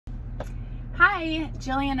Hi,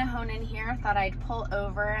 Jillian Ahonen here. Thought I'd pull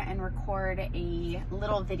over and record a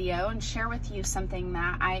little video and share with you something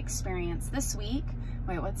that I experienced this week.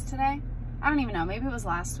 Wait, what's today? I don't even know. Maybe it was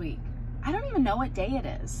last week. I don't even know what day it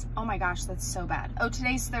is. Oh my gosh, that's so bad. Oh,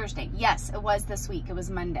 today's Thursday. Yes, it was this week. It was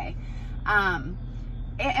Monday. Am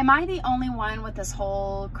I the only one with this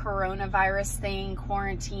whole coronavirus thing,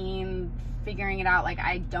 quarantine, figuring it out? Like,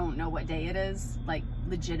 I don't know what day it is. Like,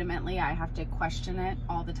 legitimately, I have to question it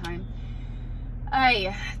all the time.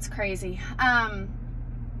 It's crazy.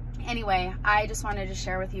 Anyway, I just wanted to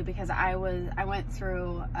share with you because I went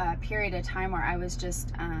through a period of time where I was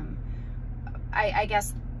just, I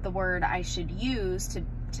guess the word I should use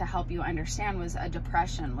to help you understand was a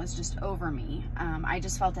depression was just over me. I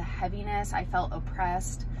just felt a heaviness. I felt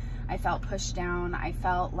oppressed. I felt pushed down. I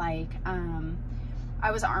felt like,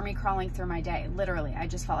 I was army crawling through my day. Literally, I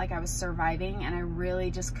just felt like I was surviving, and I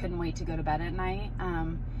really just couldn't wait to go to bed at night.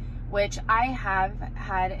 Which I have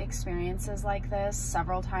had experiences like this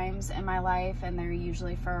several times in my life, and they're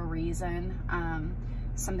usually for a reason.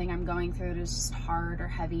 Something I'm going through is just hard or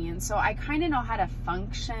heavy. And so I kind of know how to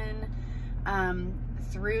function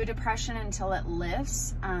through depression until it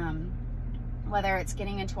lifts, whether it's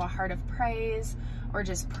getting into a heart of praise or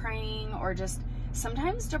just praying, or just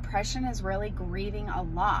sometimes depression is really grieving a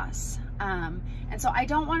loss. And so I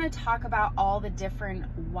don't want to talk about all the different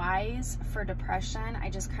whys for depression. I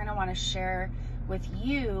just kind of want to share with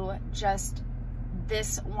you just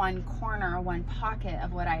this one corner, one pocket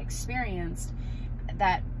of what I experienced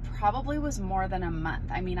that probably was more than a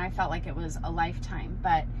month. I mean, I felt like it was a lifetime,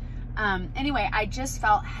 but anyway, I just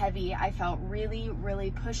felt heavy. I felt really,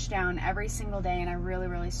 really pushed down every single day, and I really,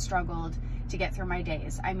 really struggled to get through my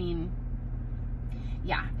days. I mean,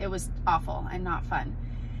 yeah, it was awful and not fun.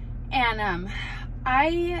 And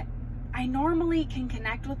I normally can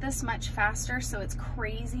connect with this much faster, so it's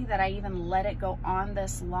crazy that I even let it go on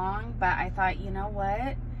this long. But I thought, you know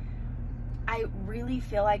what? I really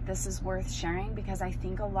feel like this is worth sharing, because I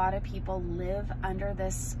think a lot of people live under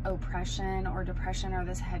this oppression or depression or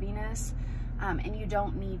this heaviness, and you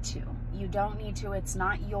don't need to. You don't need to. It's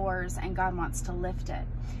not yours, and God wants to lift it.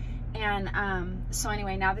 And so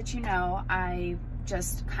anyway, now that you know, I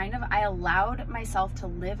allowed myself to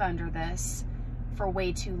live under this for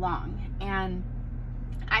way too long. And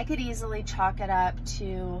I could easily chalk it up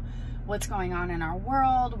to what's going on in our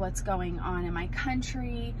world, what's going on in my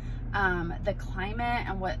country, the climate,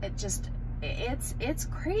 and it's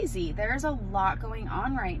crazy. There's a lot going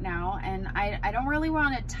on right now, and I don't really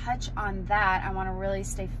want to touch on that. I want to really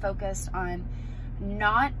stay focused on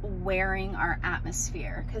not wearing our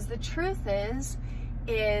atmosphere, because the truth is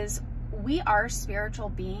we are spiritual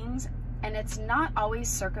beings, and it's not always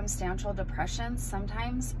circumstantial depression.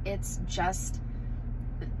 Sometimes it's just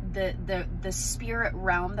the spirit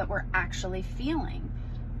realm that we're actually feeling.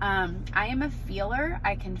 I am a feeler.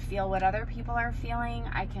 I can feel what other people are feeling.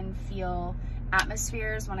 I can feel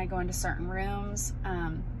atmospheres when I go into certain rooms,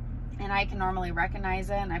 and I can normally recognize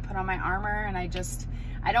it, and I put on my armor, and I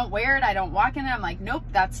don't wear it. I don't walk in it. I'm like, nope,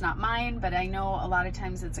 that's not mine. But I know a lot of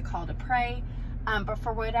times it's a call to pray. But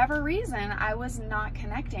for whatever reason, I was not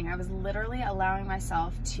connecting. I was literally allowing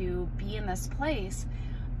myself to be in this place.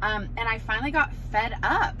 And I finally got fed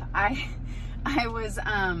up. I was,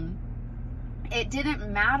 it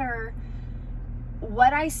didn't matter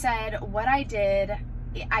what I said, what I did.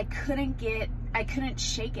 I couldn't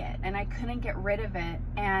shake it, and I couldn't get rid of it.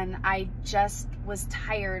 And I just was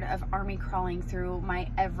tired of army crawling through my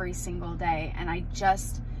every single day. And I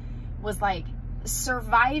just was like,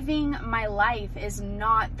 surviving my life is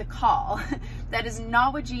not the call. That is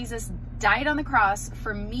not what Jesus died on the cross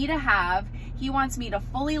for me to have. He wants me to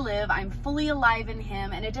fully live. I'm fully alive in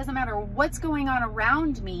him, and it doesn't matter what's going on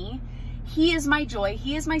around me. He is my joy.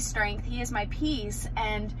 He is my strength. He is my peace.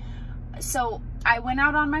 And so I went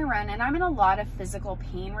out on my run, and I'm in a lot of physical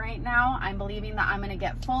pain right now. I'm believing that I'm going to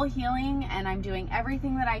get full healing, and I'm doing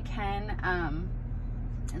everything that I can,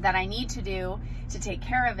 that I need to do to take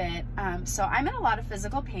care of it. So I'm in a lot of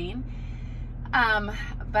physical pain,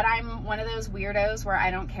 but I'm one of those weirdos where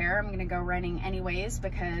I don't care. I'm gonna go running anyways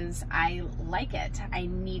because I like it. I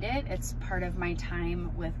need it. It's part of my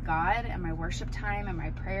time with God, and my worship time, and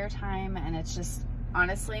my prayer time, and it's just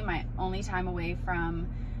honestly my only time away from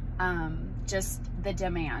just the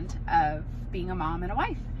demand of being a mom and a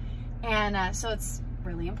wife. And so it's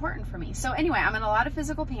really important for me. So anyway, I'm in a lot of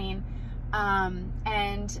physical pain.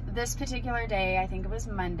 And this particular day, I think it was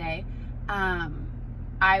Monday,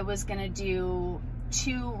 I was going to do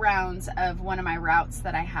 2 rounds of one of my routes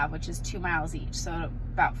that I have, which is 2 miles each. So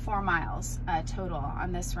about 4 miles total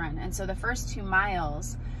on this run. And so the first 2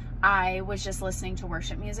 miles, I was just listening to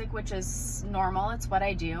worship music, which is normal. It's what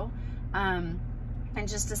I do. And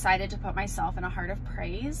just decided to put myself in a heart of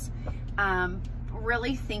praise.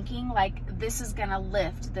 Really thinking like this is gonna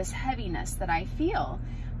lift this heaviness that I feel.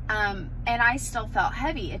 And I still felt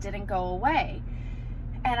heavy. It didn't go away.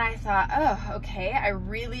 And I thought, oh, okay, I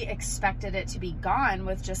really expected it to be gone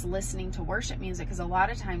with just listening to worship music, because a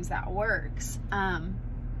lot of times that works.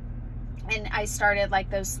 And I started,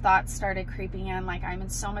 like, those thoughts started creeping in, like, I'm in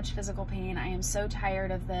so much physical pain. I am so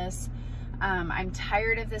tired of this. I'm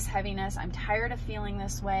tired of this heaviness. I'm tired of feeling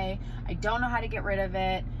this way. I don't know how to get rid of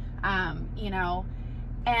it. You know,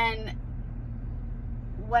 and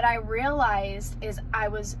what I realized is I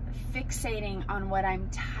was fixating on what I'm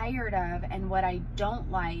tired of and what I don't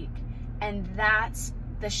like. And that's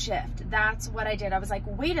the shift. That's what I did. I was like,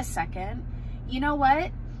 wait a second. You know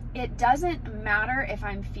what? It doesn't matter if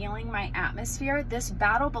I'm feeling my atmosphere. This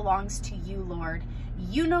battle belongs to you, Lord.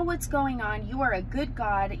 You know what's going on. You are a good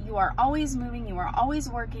God. You are always moving. You are always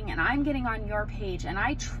working. And I'm getting on your page. And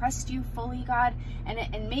I trust you fully, God.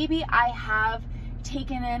 And maybe I have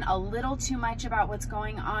taken in a little too much about what's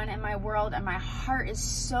going on in my world, and my heart is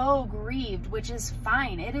so grieved, which is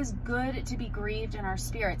fine. It is good to be grieved in our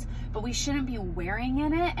spirits, but we shouldn't be wearing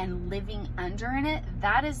in it and living under in it.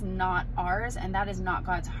 That is not ours, and that is not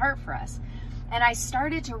God's heart for us. And I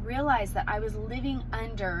started to realize that I was living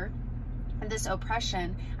under this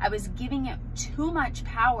oppression. I was giving it too much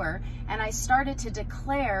power, and I started to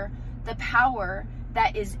declare the power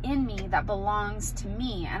that is in me, that belongs to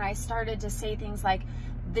me. And I started to say things like,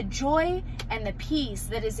 the joy and the peace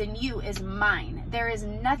that is in you is mine. There is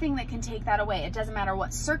nothing that can take that away. It doesn't matter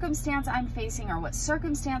what circumstance I'm facing or what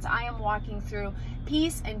circumstance I am walking through.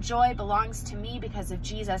 Peace and joy belongs to me because of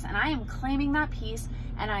Jesus. And I am claiming that peace,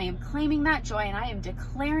 and I am claiming that joy, and I am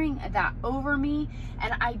declaring that over me.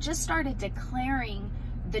 And I just started declaring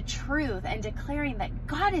the truth and declaring that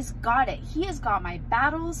God has got it. He has got my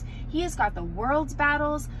battles. He has got the world's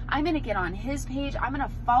battles. I'm going to get on his page. I'm going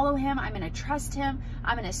to follow him. I'm going to trust him.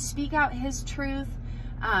 I'm going to speak out his truth.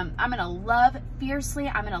 I'm going to love fiercely.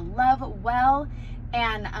 I'm going to love well.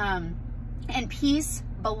 And peace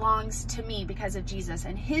belongs to me because of Jesus.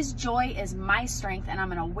 And his joy is my strength. And I'm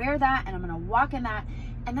going to wear that, and I'm going to walk in that.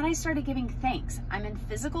 And then I started giving thanks. I'm in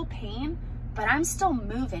physical pain, but I'm still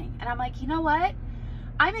moving. And I'm like, you know what?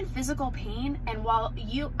 I'm in physical pain, and while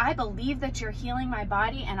I believe that you're healing my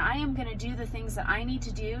body, and I am going to do the things that I need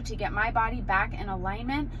to do to get my body back in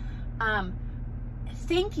alignment.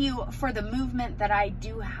 Thank you for the movement that I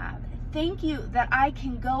do have. Thank you that I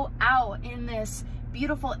can go out in this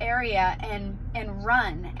beautiful area and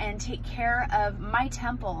run and take care of my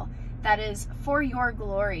temple that is for your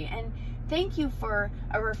glory. And thank you for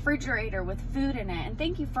a refrigerator with food in it. And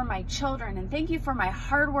thank you for my children. And thank you for my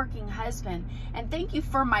hardworking husband. And thank you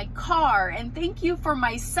for my car. And thank you for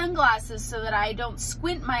my sunglasses so that I don't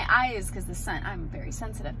squint my eyes because the sun, I'm very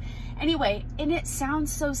sensitive. Anyway, and it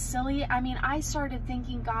sounds so silly. I mean, I started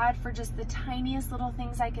thanking God for just the tiniest little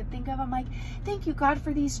things I could think of. I'm like, thank you, God,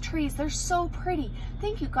 for these trees. They're so pretty.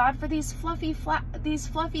 Thank you, God, for these fluffy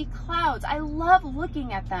clouds. I love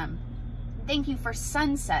looking at them. Thank you for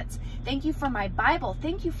sunsets. Thank you for my Bible.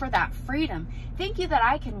 Thank you for that freedom. Thank you that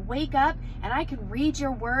I can wake up and I can read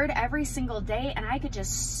your word every single day, and I could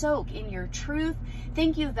just soak in your truth.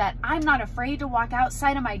 Thank you that I'm not afraid to walk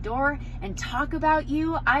outside of my door and talk about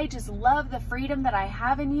you. I just love the freedom that I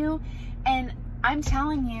have in you. And I'm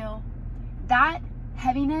telling you, that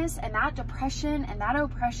heaviness and that depression and that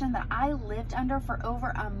oppression that I lived under for over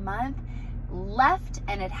a month left,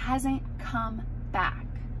 and it hasn't come back.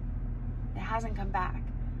 It hasn't come back.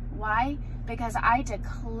 Why? Because I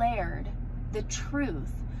declared the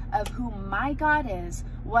truth of who my God is,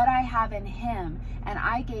 what I have in him, and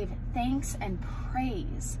I gave thanks and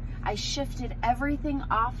praise. I shifted everything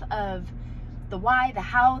off of the why, the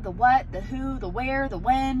how, the what, the who, the where, the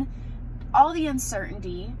when, all the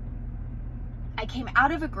uncertainty. I came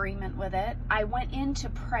out of agreement with it. I went into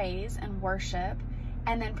praise and worship,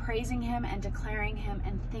 and then praising him and declaring him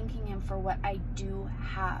and thanking him for what I do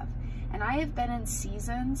have. And I have been in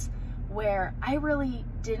seasons where I really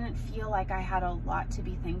didn't feel like I had a lot to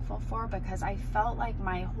be thankful for, because I felt like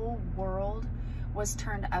my whole world was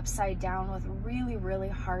turned upside down with really, really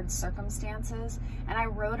hard circumstances. And I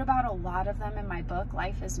wrote about a lot of them in my book,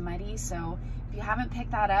 Life is Muddy. So if you haven't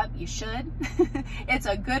picked that up, you should. It's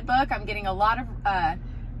a good book. I'm getting a lot of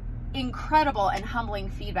incredible and humbling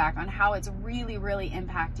feedback on how it's really, really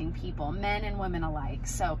impacting people, men and women alike.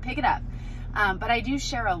 So pick it up. But I do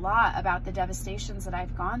share a lot about the devastations that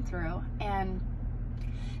I've gone through. And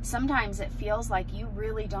sometimes it feels like you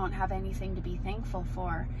really don't have anything to be thankful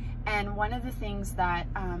for. And one of the things that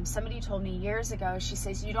somebody told me years ago, she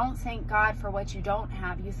says, you don't thank God for what you don't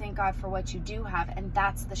have, you thank God for what you do have, and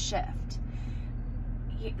that's the shift.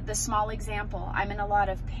 The small example, I'm in a lot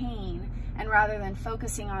of pain, and rather than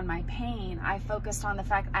focusing on my pain, I focused on the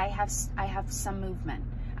fact I have some movement.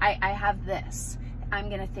 I have this. I'm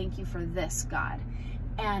going to thank you for this, God.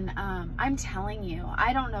 And I'm telling you,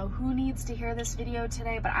 I don't know who needs to hear this video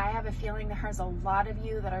today, but I have a feeling there's a lot of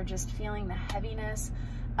you that are just feeling the heaviness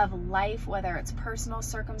of life, whether it's personal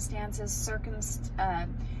circumstances,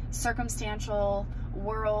 circumstantial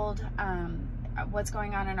world, what's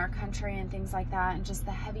going on in our country and things like that, and just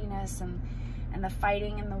the heaviness and the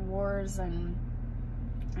fighting and the wars, and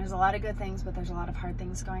there's a lot of good things, but there's a lot of hard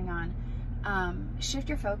things going on. Shift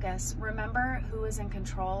your focus. Remember who is in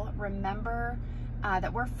control. Remember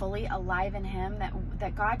that we're fully alive in Him,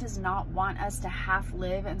 that God does not want us to half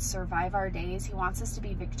live and survive our days. He wants us to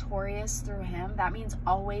be victorious through Him. That means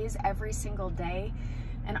always, every single day.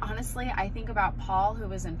 And honestly, I think about Paul, who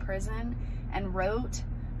was in prison and wrote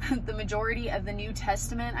the majority of the New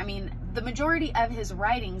Testament. I mean, the majority of his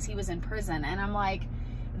writings, he was in prison. And I'm like,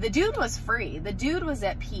 the dude was free. The dude was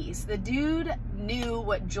at peace. The dude knew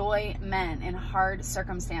what joy meant in hard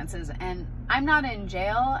circumstances. And I'm not in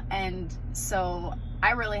jail, and so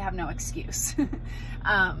I really have no excuse.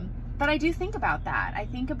 But I do think about that. I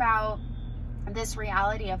think about this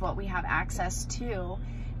reality of what we have access to.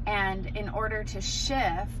 And in order to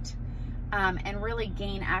shift and really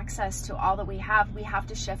gain access to all that we have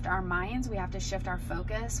to shift our minds, we have to shift our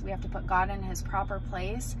focus, we have to put God in His proper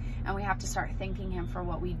place, and we have to start thanking Him for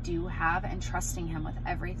what we do have and trusting Him with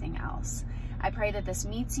everything else. I pray that this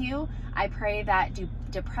meets you. I pray that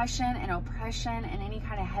depression and oppression and any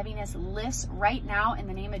kind of heaviness lifts right now in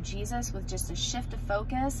the name of Jesus with just a shift of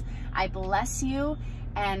focus. I bless you,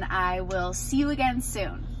 and I will see you again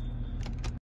soon.